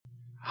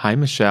Hi,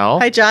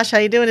 Michelle. Hi, Josh. How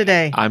you doing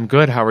today? I'm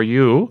good. How are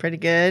you? Pretty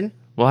good.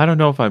 Well, I don't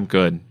know if I'm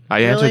good. I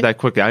answered that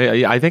quickly.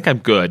 I think I'm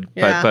good,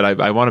 Yeah. but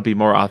I want to be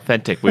more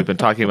authentic. We've been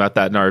talking about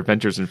that in our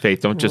Adventures in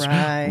Faith. Don't just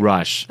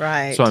rush.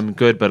 Right. So I'm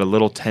good, but a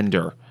little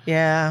tender.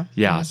 Yeah.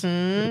 Yes.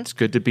 It's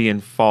good to be in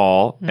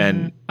fall.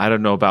 And I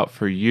don't know about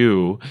for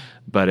you,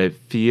 but it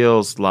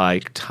feels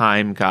like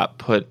time got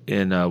put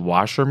in a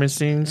washer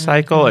machine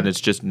cycle and it's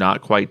just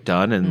not quite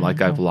done. And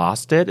like I've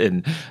lost it.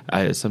 And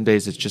some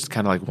days it's just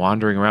kind of like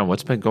wandering around.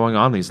 What's been going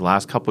on these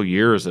last couple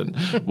years and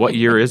what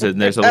year is it?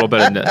 And there's a little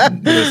bit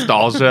of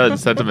nostalgia and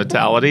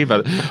sentimentality,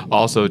 but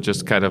also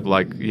just kind of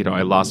like,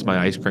 I lost my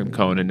ice cream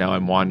cone and now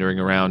I'm wandering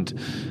around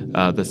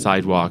the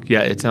sidewalk.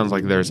 Yeah, it sounds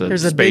like there's a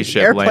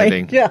spaceship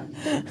landing. Yeah.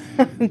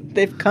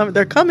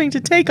 They're coming to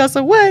take us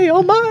away.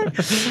 Oh my.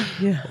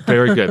 Yeah.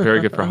 Very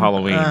good for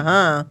Halloween.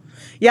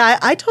 Yeah,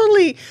 I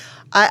totally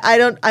I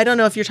don't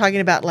know if you're talking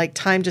about like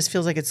time just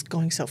feels like it's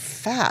going so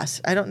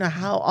fast. I don't know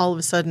how all of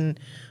a sudden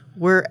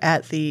we're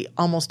at the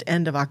almost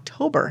end of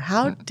October.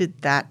 How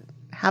did that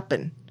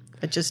happen?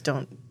 I just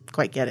don't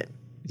quite get it.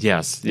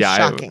 Yes. It's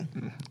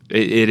shocking.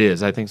 It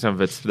is. I think some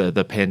of it's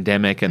the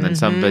pandemic, and then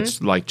some of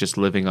it's like just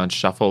living on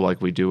shuffle like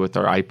we do with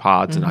our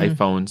iPods and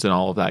iPhones and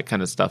all of that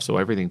kind of stuff. So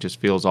everything just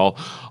feels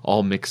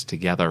all mixed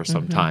together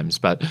sometimes.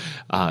 But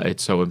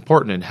it's so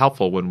important and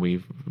helpful when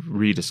we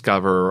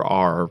rediscover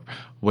our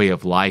way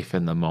of life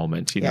in the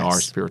moment,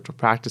 our spiritual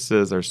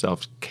practices, our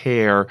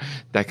self-care,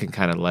 that can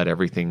kind of let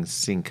everything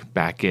sink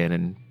back in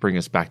and bring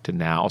us back to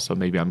now. So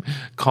maybe I'm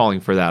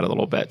calling for that a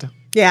little bit.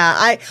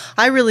 Yeah,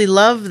 I really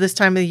love this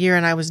time of the year,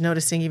 and I was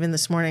noticing even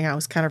this morning I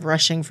was kind of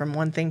rushing from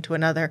one thing to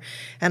another,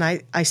 and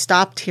I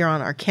stopped here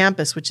on our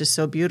campus, which is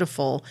so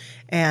beautiful,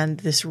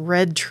 and this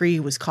red tree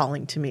was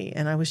calling to me,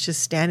 and I was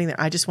just standing there.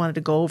 I just wanted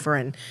to go over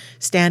and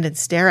stand and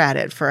stare at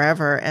it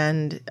forever,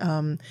 and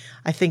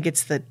I think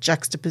it's the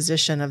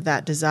juxtaposition of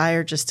that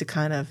desire just to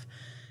kind of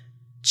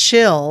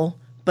chill,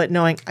 but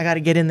knowing I got to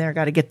get in there, I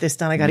got to get this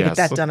done, I got to get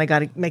that done, I got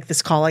to make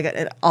this call, I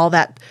got all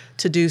that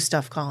to-do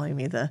stuff calling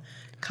me, the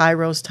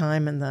Kairos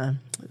time and the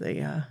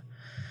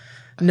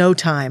no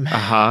time.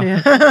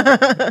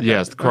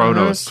 Yes, the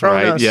Chronos,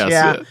 right? Yes.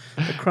 Yeah.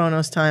 The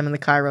Chronos time and the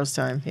Kairos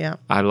time. Yeah.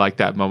 I like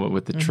that moment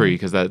with the tree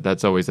because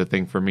that's always a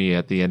thing for me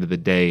at the end of the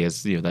day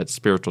is, that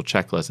spiritual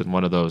checklist. And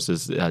one of those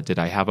is, did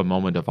I have a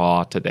moment of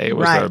awe today?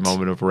 Was there a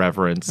moment of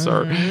reverence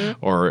or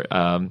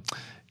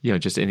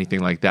just anything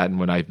like that? And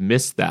when I've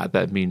missed that,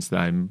 that means that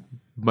I'm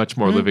much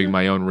more living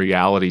my own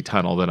reality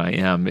tunnel than I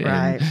am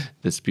in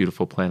this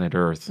beautiful planet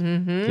Earth.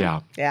 Yeah.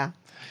 Yeah.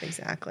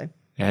 Exactly.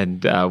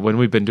 And when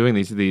we've been doing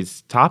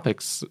these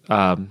topics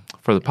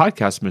for the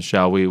podcast,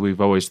 Michelle,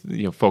 we've always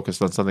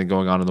focused on something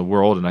going on in the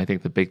world, and I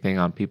think the big thing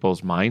on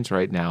people's minds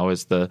right now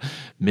is the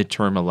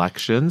midterm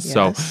elections.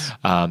 Yes.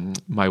 So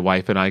my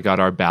wife and I got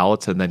our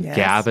ballots, and then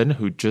Gavin,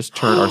 who just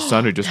turned our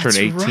son, who just turned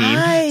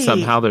 18,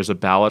 somehow there's a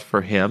ballot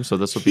for him. So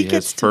this will be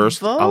his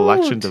first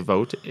election to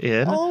vote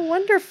in. Oh,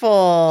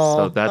 wonderful!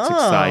 So that's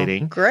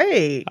exciting.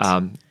 Great.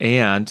 And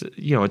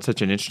it's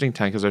such an interesting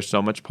time because there's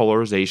so much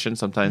polarization.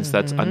 Sometimes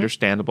that's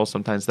understandable.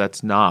 Sometimes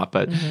that's not,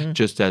 but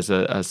just as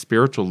a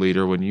spiritual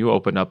leader, when you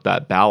open up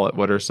that ballot,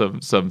 what are some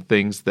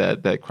things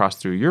that cross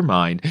through your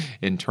mind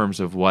in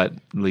terms of what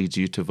leads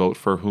you to vote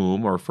for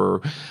whom or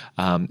for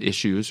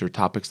issues or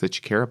topics that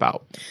you care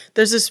about?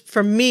 There's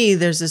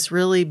this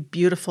really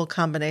beautiful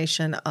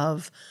combination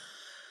of,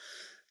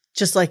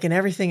 just like in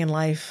everything in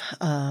life,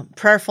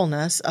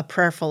 prayerfulness, a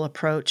prayerful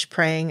approach,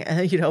 praying,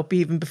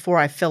 even before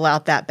I fill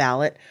out that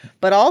ballot,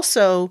 but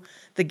also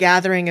the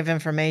gathering of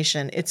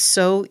information. It's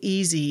so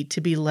easy to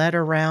be led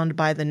around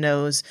by the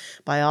nose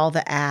by all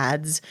the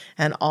ads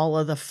and all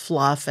of the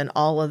fluff and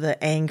all of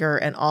the anger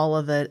and all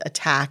of the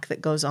attack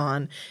that goes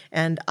on.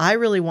 And I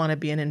really want to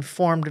be an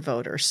informed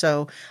voter.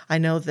 So I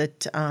know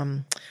that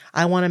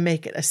I want to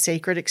make it a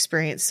sacred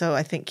experience. So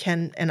I think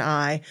Ken and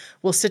I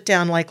will sit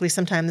down likely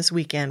sometime this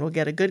weekend. We'll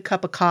get a good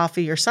cup of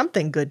coffee or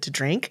something good to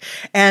drink,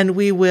 and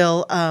we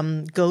will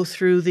go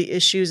through the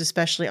issues,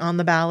 especially on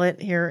the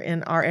ballot here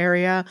in our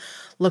area,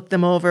 look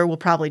them over. We'll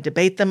probably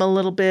debate them a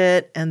little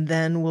bit, and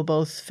then we'll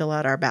both fill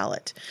out our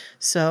ballot.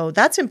 So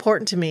that's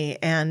important to me.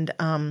 And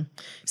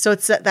so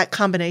it's that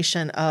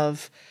combination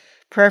of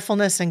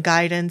prayerfulness and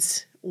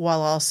guidance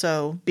while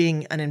also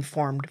being an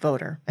informed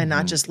voter and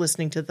not just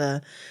listening to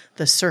the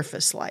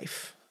surface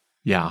life.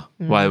 Yeah.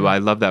 Well, I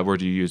love that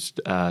word you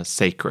used,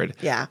 sacred.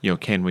 Yeah.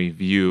 Can we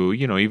view,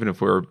 even if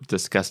we're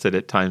disgusted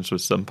at times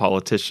with some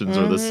politicians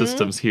or the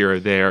systems here or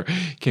there,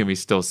 can we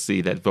still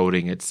see that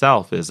voting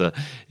itself is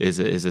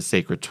a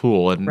sacred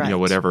tool? And,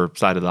 whatever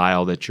side of the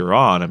aisle that you're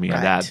on, I mean,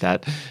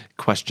 that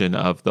question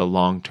of the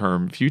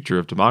long-term future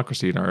of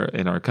democracy in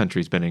our country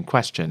has been in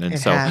question. And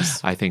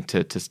I think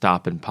to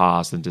stop and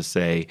pause and to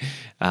say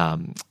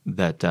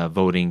that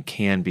voting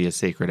can be a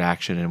sacred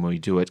action, and when we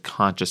do it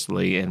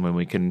consciously, and when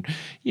we can,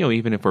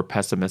 even if we're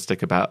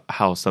pessimistic about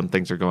how some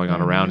things are going on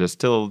around us,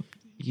 still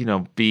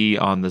be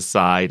on the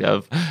side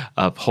of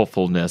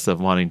hopefulness,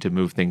 of wanting to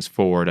move things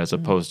forward, as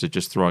opposed to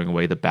just throwing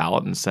away the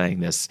ballot and saying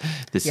this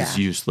is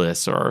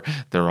useless, or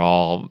they're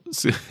all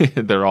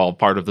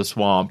part of the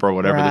swamp, or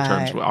whatever the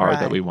terms are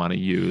that we want to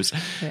use.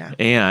 Yeah.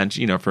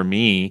 And for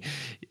me,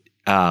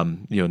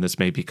 and this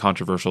may be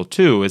controversial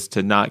too, is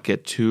to not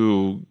get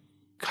too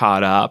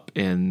caught up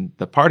in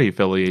the party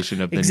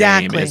affiliation of the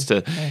name. Is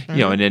to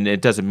and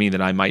it doesn't mean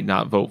that I might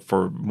not vote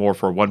more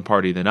for one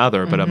party than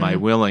other, but am I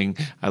willing,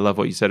 I love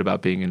what you said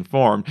about being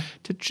informed,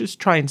 to just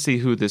try and see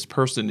who this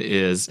person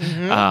is,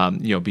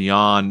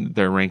 beyond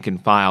their rank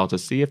and file, to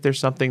see if there's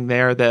something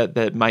there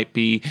that might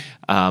be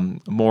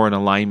more in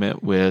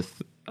alignment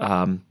with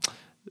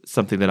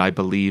something that I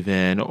believe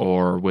in,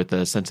 or with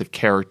a sense of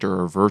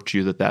character or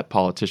virtue that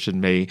politician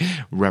may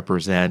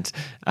represent,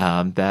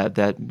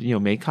 that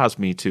may cause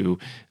me to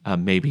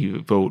maybe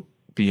vote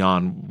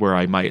beyond where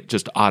I might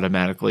just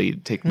automatically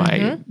take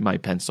my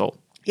pencil.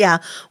 Yeah.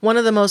 One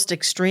of the most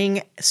extreme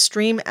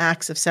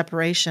acts of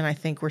separation I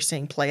think we're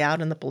seeing play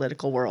out in the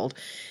political world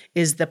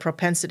is the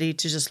propensity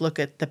to just look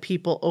at the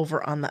people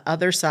over on the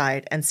other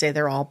side and say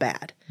they're all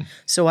bad.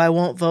 So I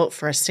won't vote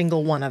for a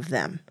single one of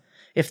them.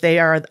 If they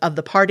are of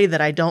the party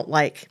that I don't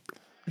like,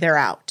 they're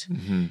out.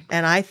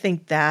 And I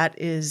think that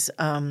is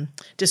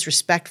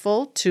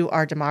disrespectful to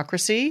our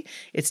democracy.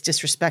 It's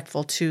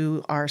disrespectful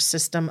to our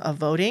system of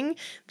voting,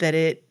 that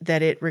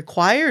it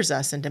requires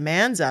us and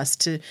demands us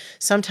to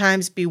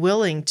sometimes be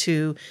willing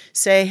to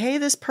say, hey,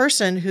 this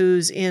person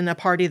who's in a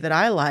party that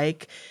I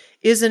like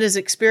isn't as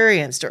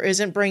experienced, or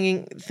isn't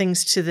bringing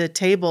things to the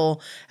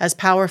table as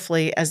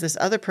powerfully as this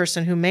other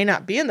person who may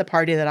not be in the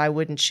party that I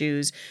wouldn't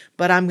choose,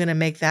 but I'm going to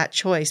make that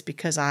choice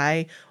because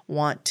I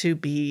want to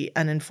be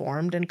an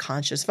informed and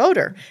conscious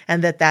voter,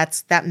 and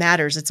that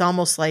matters. It's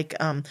almost like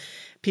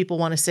people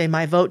want to say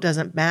my vote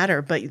doesn't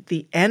matter, but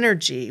the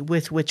energy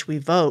with which we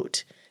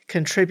vote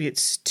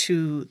contributes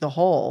to the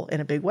whole in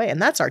a big way.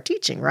 And that's our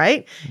teaching,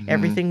 right?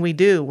 Everything we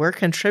do, we're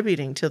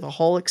contributing to the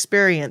whole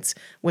experience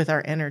with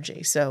our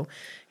energy. So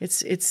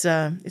it's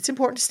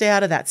important to stay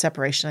out of that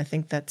separation. I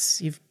think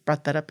you've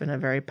brought that up in a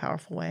very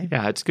powerful way.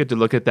 Yeah, it's good to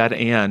look at that.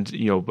 And,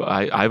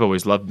 I've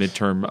always loved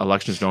midterm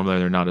elections. Normally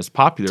they're not as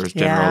popular as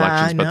general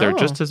elections, but they're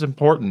just as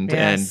important.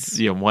 Yes.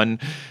 And, one,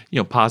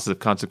 positive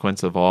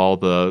consequence of all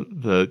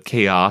the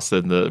chaos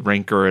and the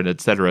rancor and et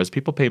cetera is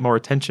people pay more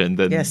attention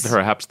than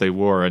perhaps they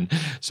were. And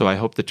so I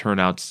hope the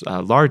turnout's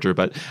larger,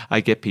 but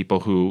I get people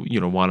who,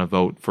 want to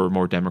vote for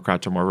more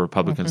Democrats or more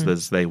Republicans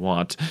as they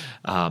want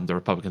the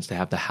Republicans to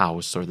have the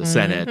House or the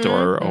Senate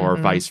or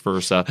vice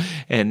versa.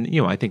 And,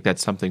 I think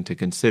that's something to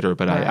consider.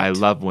 But I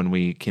love when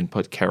we can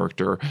put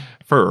character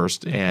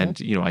first.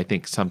 And, I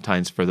think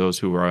sometimes for those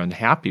who are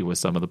unhappy with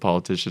some of the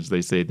politicians,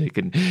 they say they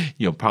can,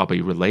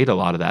 probably relate a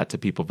lot of that to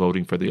people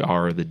voting for the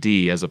R or the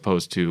D as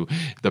opposed to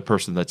the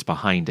person that's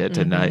behind it.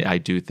 And I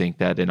do think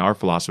that in our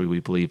philosophy, we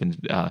believe in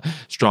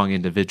strong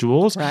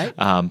individuals,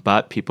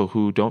 but people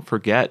who don't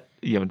forget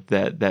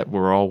that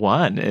we're all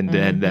one,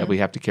 and that we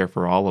have to care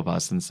for all of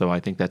us. And so I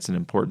think that's an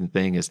important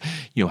thing, is,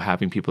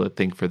 having people that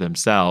think for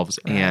themselves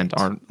and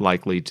aren't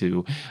likely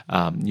to,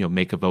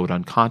 make a vote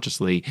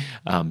unconsciously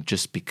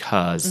just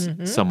because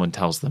someone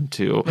tells them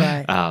to.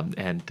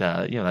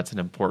 That's an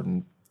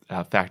important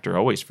factor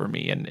always for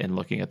me in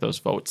looking at those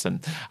votes.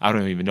 And I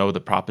don't even know the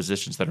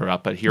propositions that are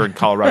up, but here in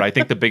Colorado, I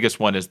think the biggest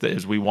one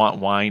is we want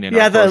wine in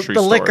our grocery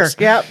stores. Liquor.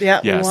 Yep.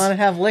 Yes. We want to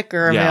have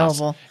liquor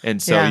available.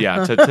 And so,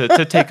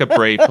 to take a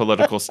brave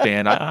political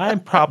stand, I'm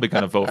probably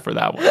going to vote for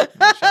that one.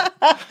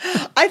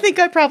 I think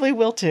I probably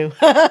will too.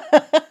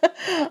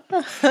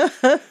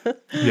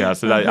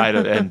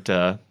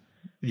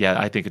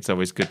 I think it's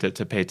always good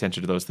to pay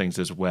attention to those things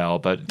as well.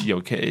 But,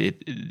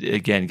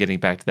 again, getting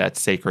back to that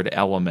sacred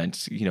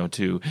element,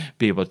 to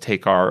be able to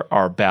take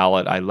our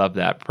ballot. I love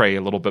that. Pray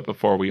a little bit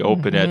before we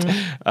open it.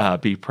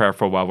 Be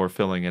prayerful while we're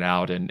filling it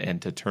out,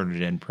 and to turn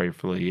it in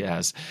prayerfully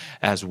as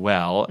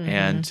well.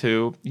 And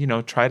to,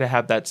 try to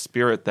have that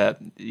spirit that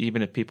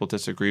even if people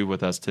disagree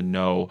with us, to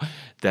know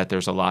that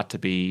there's a lot to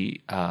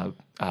be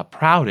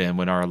proud in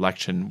when our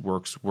election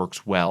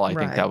works well. I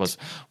think that was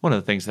one of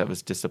the things that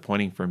was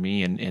disappointing for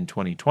me in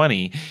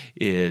 2020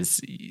 is,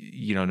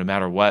 no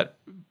matter what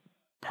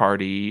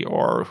party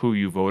or who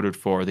you voted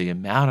for, the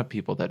amount of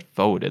people that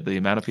voted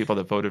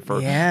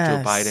for Joe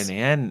Biden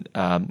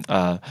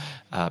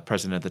and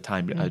president at the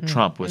time,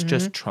 Trump, was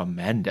just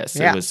tremendous.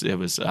 Yeah. It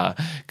was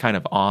kind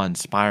of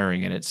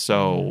awe-inspiring, and it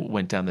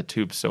went down the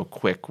tube so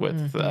quick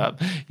with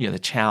the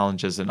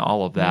challenges and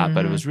all of that.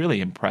 But it was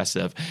really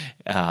impressive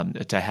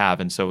to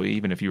have. And so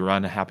even if you were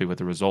unhappy with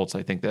the results,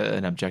 I think that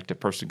an objective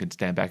person can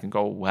stand back and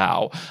go,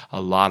 "Wow, a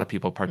lot of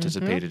people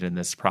participated in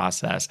this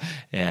process."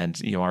 And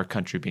our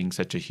country being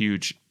such a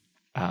huge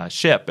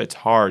ship, it's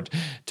hard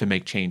to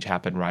make change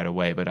happen right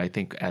away. But I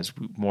think as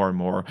more and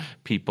more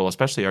people,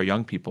 especially our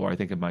young people, I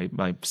think of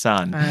my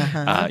son,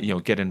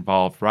 get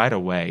involved right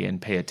away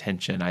and pay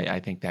attention, I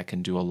think that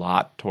can do a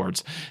lot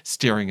towards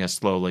steering us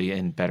slowly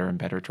in better and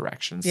better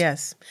directions.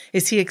 Yes.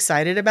 Is he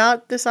excited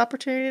about this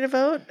opportunity to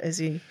vote? Is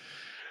he?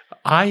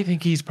 I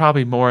think he's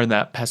probably more in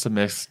that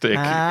pessimistic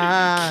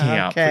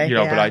camp, okay,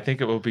 but I think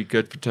it will be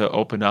good to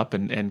open up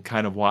and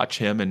kind of watch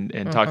him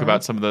and talk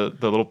about some of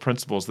the little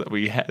principles that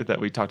we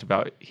talked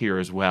about here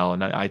as well.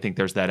 And I think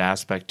there's that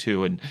aspect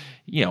too. And,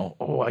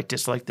 I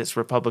dislike this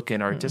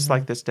Republican or I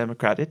dislike this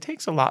Democrat. It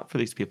takes a lot for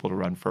these people to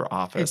run for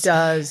office. It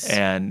does.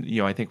 And,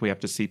 I think we have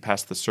to see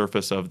past the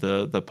surface of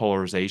the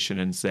polarization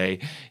and say,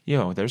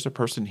 there's a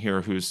person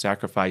here who's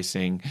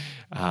sacrificing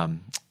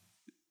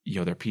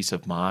their peace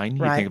of mind.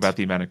 You think about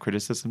the amount of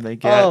criticism they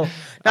get. Oh,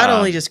 not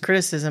only just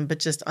criticism, but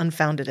just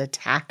unfounded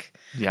attack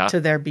to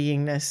their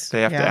beingness.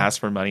 They have to ask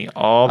for money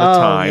all the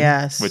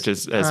time, which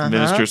is, as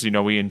ministers,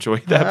 we enjoy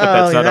that, but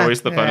that's not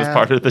always the funnest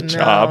part of the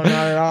job. No,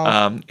 not at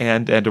all.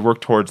 And to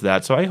work towards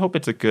that. So I hope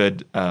it's a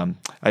good,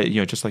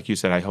 just like you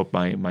said, I hope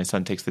my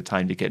son takes the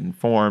time to get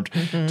informed,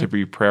 to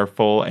be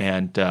prayerful,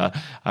 and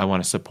I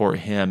want to support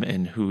him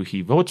in who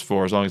he votes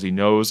for as long as he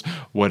knows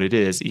what it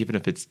is, even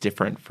if it's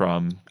different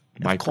from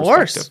my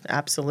perspective.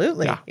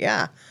 Absolutely.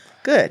 Yeah.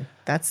 Good.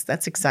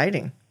 That's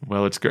exciting.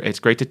 Well, it's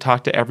great to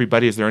talk to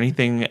everybody. Is there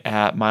anything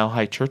at Mile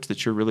High Church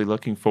that you're really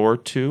looking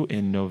forward to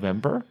in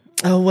November?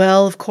 Oh,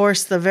 well, of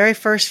course, the very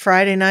first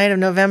Friday night of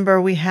November,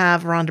 we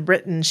have Rhonda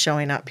Britton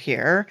showing up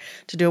here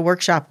to do a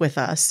workshop with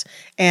us.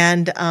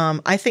 And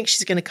I think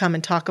she's going to come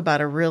and talk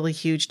about a really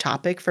huge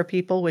topic for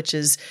people, which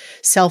is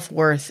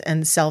self-worth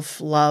and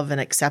self-love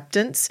and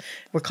acceptance.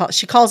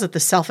 She calls it the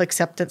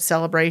self-acceptance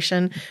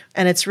celebration.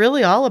 And it's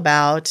really all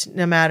about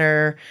no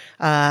matter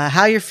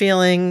how you're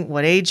feeling,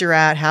 what age you're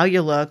at, how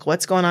you look,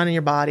 what's going on in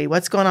your body,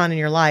 what's going on in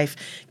your life,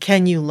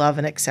 can you love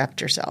and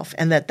accept yourself?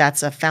 And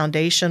that's a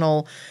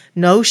foundational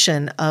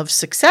notion of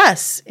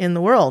success in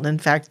the world. In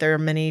fact, there are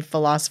many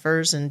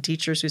philosophers and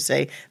teachers who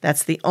say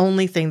that's the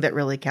only thing that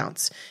really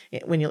counts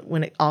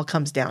when it all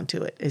comes down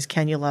to it, is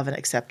can you love and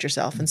accept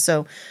yourself? And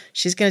so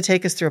she's going to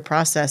take us through a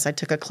process. I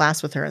took a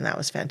class with her and that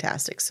was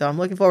fantastic. So I'm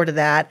looking forward to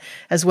that,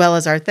 as well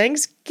as our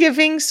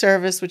Thanksgiving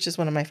service, which is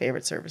one of my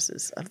favorite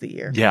services of the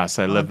year. Yes,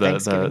 I love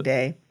Thanksgiving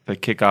Day. The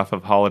kickoff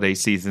of holiday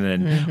season.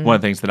 And one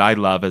of the things that I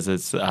love is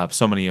it's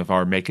so many of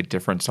our Make a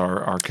Difference,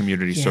 our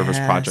community service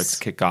projects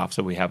kick off.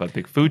 So we have a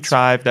big food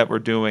drive that we're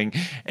doing,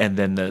 and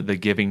then the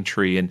giving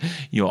tree, and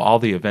all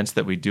the events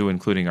that we do,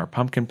 including our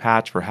pumpkin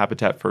patch for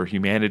Habitat for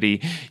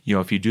Humanity.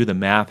 If you do the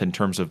math in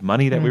terms of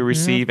money that we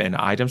receive and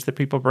items that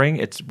people bring,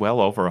 it's well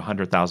over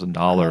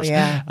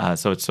 $100,000.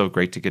 So it's so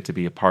great to get to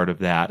be a part of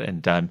that,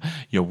 and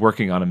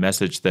working on a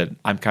message that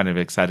I'm kind of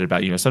excited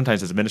about.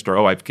 Sometimes as a minister,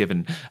 I've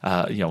given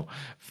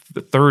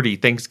 30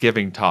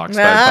 Thanksgiving talks,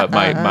 but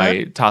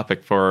my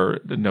topic for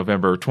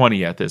November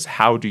 20th is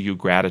how do you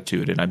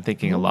gratitude? And I'm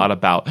thinking a lot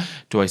about,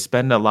 do I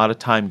spend a lot of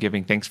time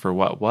giving thanks for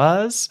what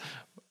was,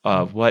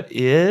 what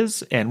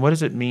is, and what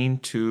does it mean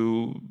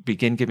to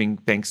begin giving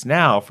thanks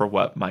now for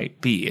what might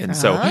be? And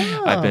so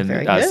I've been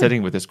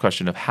sitting with this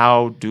question of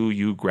how do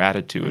you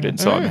gratitude? And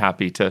so I'm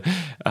happy to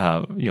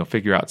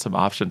figure out some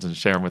options and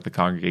share them with the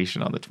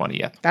congregation on the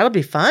 20th. That'll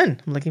be fun.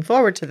 I'm looking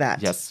forward to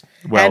that. Yes.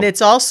 Well, and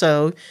it's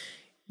also,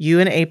 you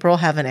and April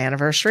have an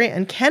anniversary,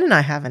 and Ken and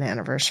I have an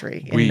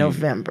anniversary in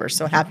November.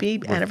 So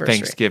happy anniversary.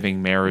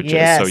 Thanksgiving marriages.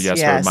 Yes, so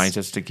it reminds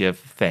us to give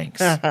thanks.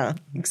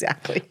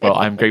 Exactly. Well,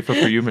 I'm grateful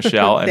for you,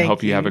 Michelle, and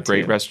hope you have a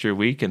great too. rest of your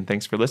week. And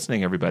thanks for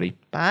listening, everybody.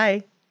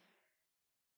 Bye.